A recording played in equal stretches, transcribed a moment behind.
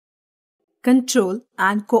control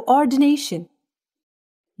and coordination.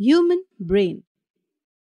 Human brain.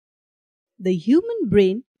 The human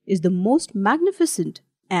brain is the most magnificent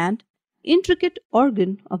and intricate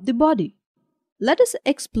organ of the body. Let us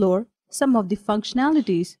explore some of the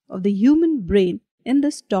functionalities of the human brain in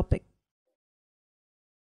this topic.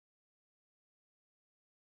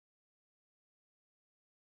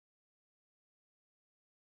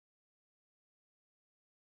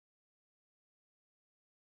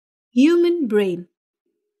 Human brain.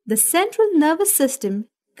 The central nervous system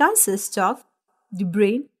consists of the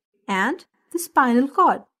brain and the spinal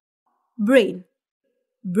cord. Brain.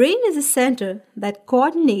 Brain is a center that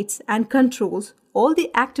coordinates and controls all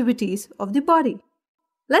the activities of the body.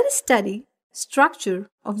 Let us study structure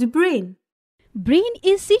of the brain. Brain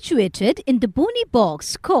is situated in the bony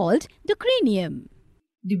box called the cranium.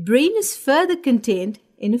 The brain is further contained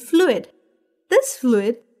in a fluid. This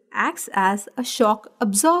fluid acts as a shock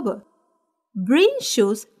absorber. Brain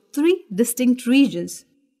shows three distinct regions,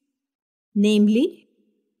 namely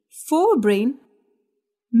forebrain,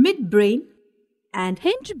 midbrain, and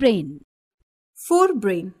Hindbrain.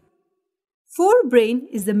 forebrain. Forebrain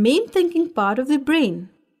is the main thinking part of the brain.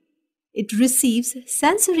 It receives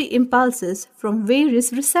sensory impulses from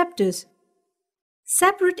various receptors.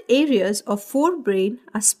 Separate areas of forebrain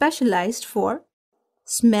are specialized for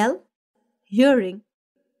smell, hearing,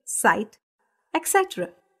 sight, etc.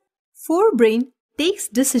 Forebrain takes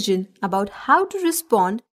decision about how to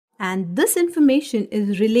respond, and this information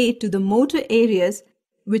is relayed to the motor areas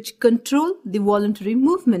which control the voluntary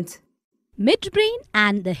movements. Midbrain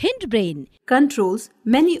and the hindbrain. Controls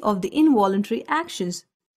many of the involuntary actions.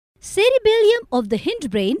 Cerebellum of the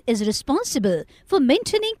hindbrain is responsible for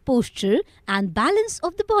maintaining posture and balance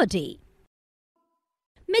of the body.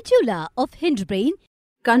 Medulla of hindbrain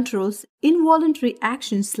Controls involuntary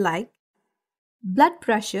actions like blood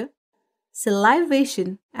pressure,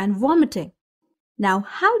 salivation, and vomiting. Now,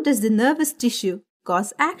 how does the nervous tissue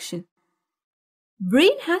cause action?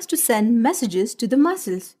 Brain has to send messages to the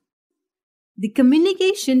muscles. The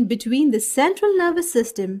communication between the central nervous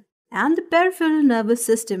system and the peripheral nervous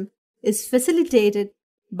system is facilitated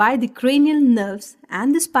by the cranial nerves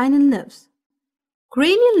and the spinal nerves.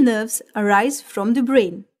 Cranial nerves arise from the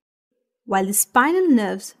brain, while the spinal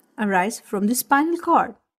nerves arise from the spinal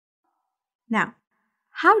cord. Now,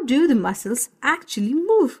 how do the muscles actually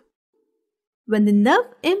move? When the nerve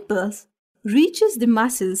impulse reaches the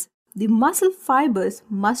muscles, the muscle fibers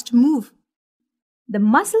must move. The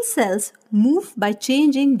muscle cells move by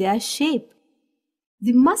changing their shape.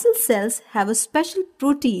 The muscle cells have a special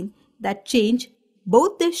protein that change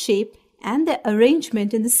both their shape and their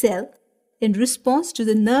arrangement in the cell in response to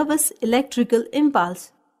the nervous electrical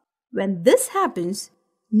impulse. When this happens,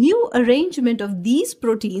 new arrangement of these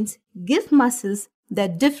proteins give muscles their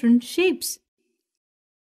different shapes.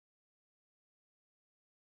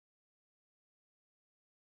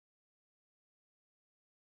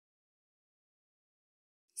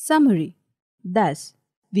 Summary. Thus,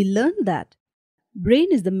 we learned that brain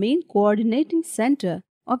is the main coordinating center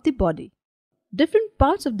of the body. Different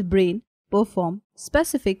parts of the brain perform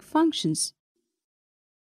specific functions.